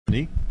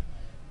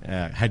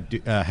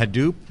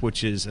Hadoop,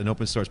 which is an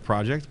open source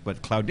project,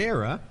 but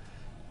Cloudera.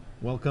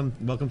 Welcome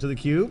to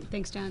theCUBE.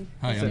 Thanks, John.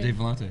 Hi, I'm Dave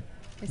Vellante.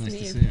 Nice to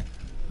meet you. See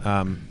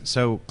you.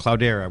 So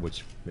Cloudera,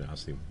 which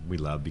obviously we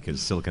love because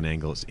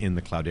SiliconANGLE is in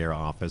the Cloudera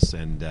office,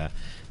 and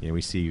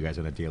we see you guys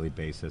on a daily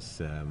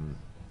basis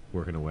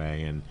working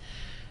away, and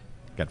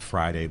got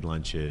Friday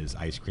lunches,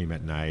 ice cream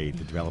at night.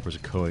 The developers are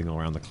coding all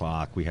around the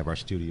clock. We have our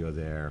studio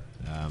there.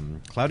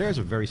 Cloudera is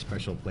a very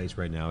special place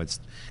right now.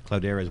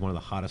 Cloudera is one of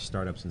the hottest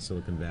startups in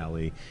Silicon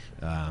Valley,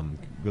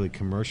 really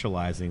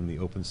commercializing the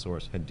open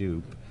source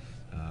Hadoop.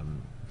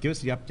 Give us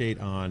the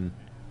update on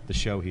the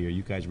show here.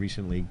 You guys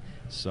recently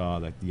saw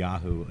that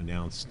Yahoo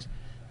announced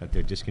that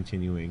they're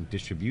discontinuing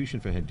distribution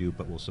for Hadoop,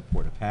 but will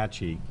support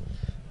Apache.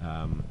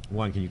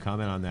 One, can you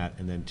comment on that?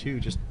 And then two,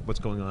 just what's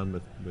going on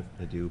with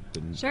Hadoop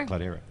and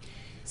Cloudera?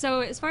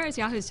 So as far as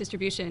Yahoo's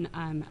distribution,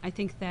 I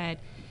think that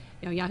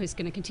Yahoo's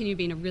going to continue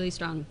being a really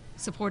strong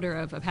supporter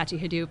of Apache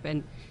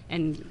Hadoop,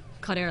 and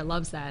Cloudera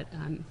loves that.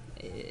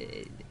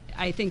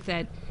 I think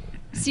that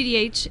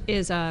CDH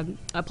is a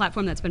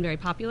platform that's been very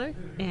popular,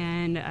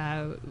 and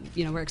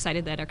we're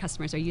excited that our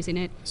customers are using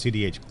it.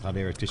 CDH,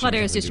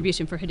 Cloudera's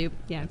distribution for Hadoop.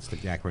 Yeah, that's the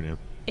acronym.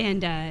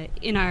 And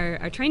in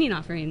our training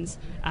offerings,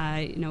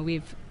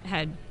 we've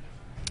had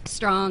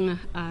strong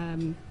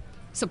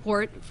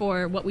support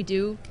for what we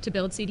do to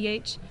build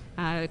CDH.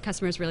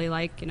 Customers really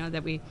like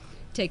that we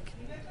take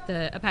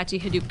the Apache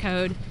Hadoop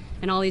code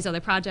and all these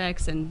other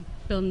projects and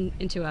build them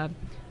into a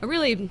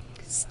really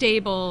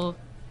stable,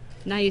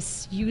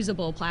 nice,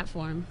 usable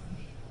platform.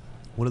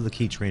 What are the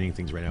key training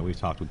things right now? We've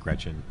talked with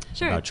Gretchen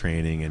about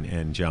training,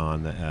 and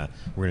John.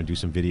 We're going to do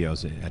some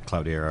videos at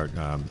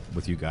Cloudera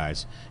with you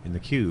guys in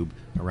theCUBE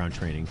around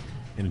training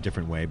in a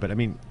different way. But I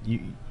mean,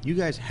 you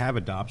guys have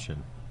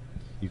adoption.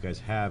 You guys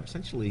have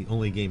essentially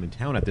only game in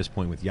town at this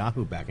point with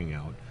Yahoo backing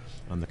out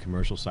on the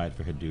commercial side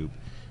for Hadoop.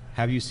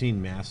 Have you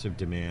seen massive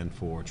demand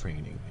for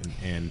training?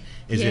 And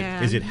is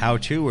it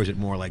how-to, or is it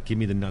more like give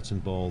me the nuts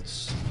and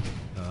bolts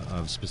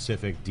of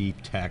specific deep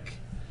tech?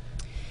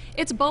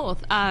 It's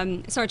both.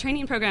 So our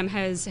training program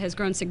has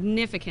grown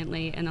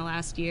significantly in the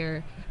last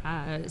year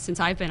since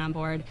I've been on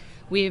board.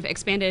 We've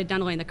expanded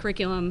not only the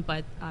curriculum,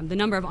 but the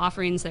number of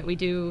offerings that we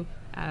do.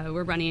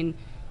 We're running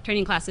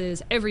training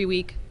classes every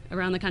week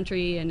around the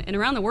country and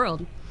around the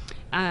world.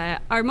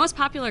 Our most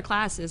popular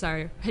class is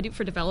our Hadoop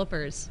for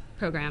Developers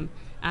program.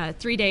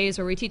 3 days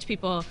where we teach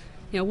people,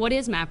 what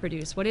is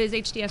MapReduce, what is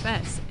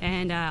HDFS,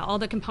 and all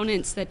the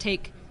components that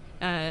take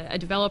a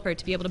developer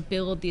to be able to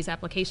build these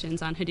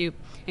applications on Hadoop,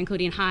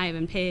 including Hive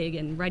and Pig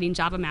and writing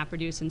Java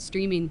MapReduce and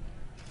streaming.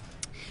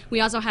 We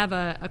also have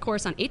a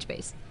course on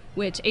HBase,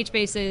 which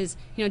HBase is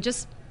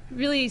just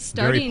really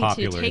starting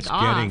to take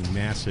off. It's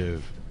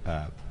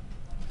getting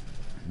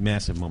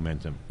massive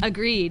momentum.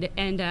 Agreed.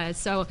 And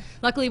so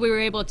luckily we were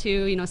able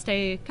to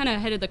stay kind of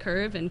ahead of the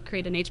curve and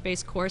create an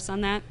HBase course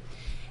on that.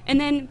 And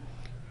then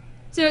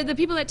so the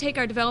people that take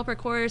our developer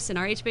course and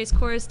our HBase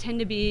course tend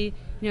to be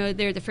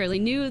they're fairly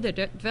new, they're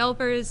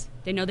developers,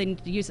 they know they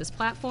need to use this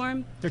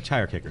platform. They're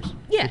tire kickers.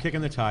 Yeah. They're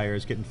kicking the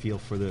tires, getting feel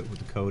for what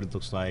the code it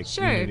looks like.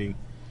 Sure. Community.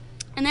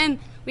 And then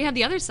we have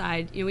the other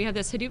side. We have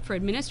this Hadoop for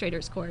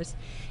Administrators course,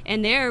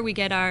 and there we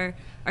get our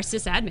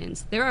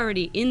sysadmins. They're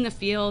already in the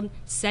field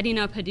setting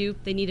up Hadoop.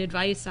 They need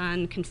advice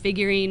on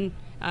configuring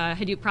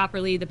Hadoop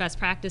properly, the best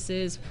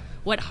practices,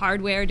 what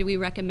hardware do we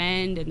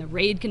recommend, and the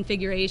RAID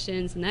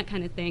configurations and that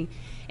kind of thing.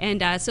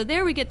 And so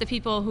there we get the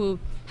people who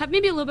have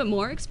maybe a little bit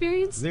more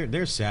experience.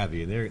 They're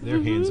savvy. They're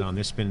hands-on.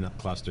 They're spinning up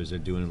clusters. They're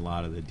doing a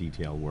lot of the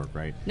detail work,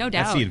 right? No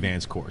doubt. That's the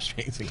advanced course,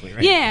 basically,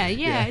 right?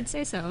 Yeah, I'd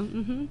say so.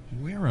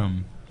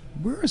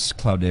 Where is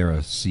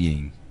Cloudera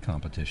seeing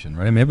competition,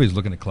 right? I mean, everybody's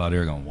looking at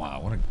Cloudera going,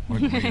 wow, what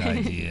a great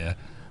idea.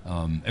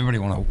 Everybody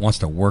wants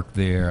to work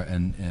there,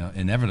 and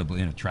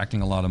inevitably,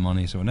 attracting a lot of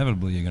money, so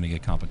inevitably you're going to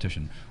get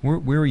competition.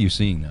 Where are you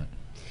seeing that?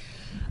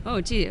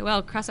 Oh, gee,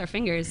 well, cross our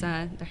fingers.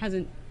 There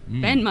hasn't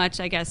been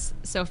much, I guess,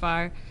 so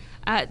far.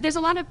 There's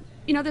a lot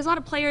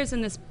of players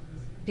in this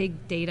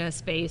big data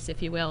space,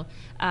 if you will,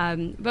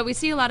 but we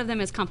see a lot of them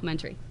as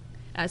complementary.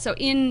 So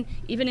even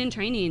in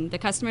training, the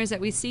customers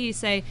that we see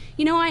say,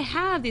 I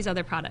have these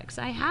other products.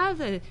 I have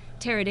a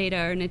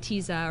Teradata or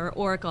Netezza or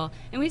Oracle.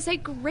 And we say,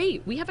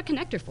 great, we have a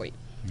connector for you.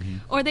 Mm-hmm.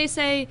 Or they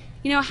say,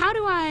 how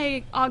do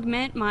I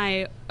augment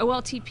my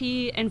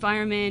OLTP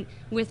environment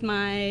with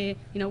my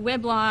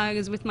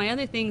weblogs, with my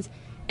other things?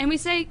 And we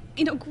say,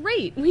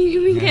 great,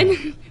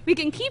 we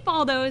can keep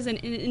all those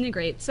and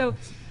integrate. So.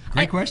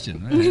 Great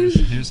question.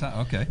 Here's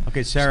how.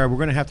 Okay, Sarah, we're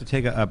going to have to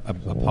take a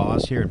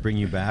pause here and bring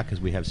you back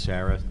because we have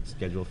Sarah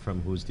scheduled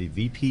who's the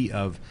VP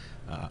of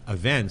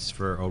events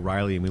for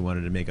O'Reilly, and we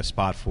wanted to make a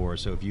spot for her.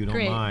 So if you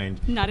don't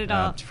mind, not at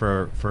all.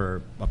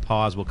 For a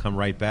pause, we'll come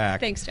right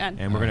back. Thanks, John.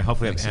 And we're going to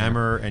hopefully have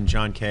Amer and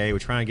John Kay. We're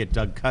trying to get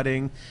Doug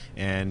Cutting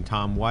and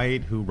Tom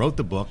White, who wrote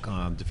the book,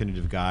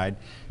 Definitive Guide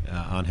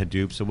on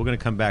Hadoop. So we're going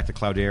to come back to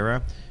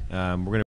Cloudera. We're going to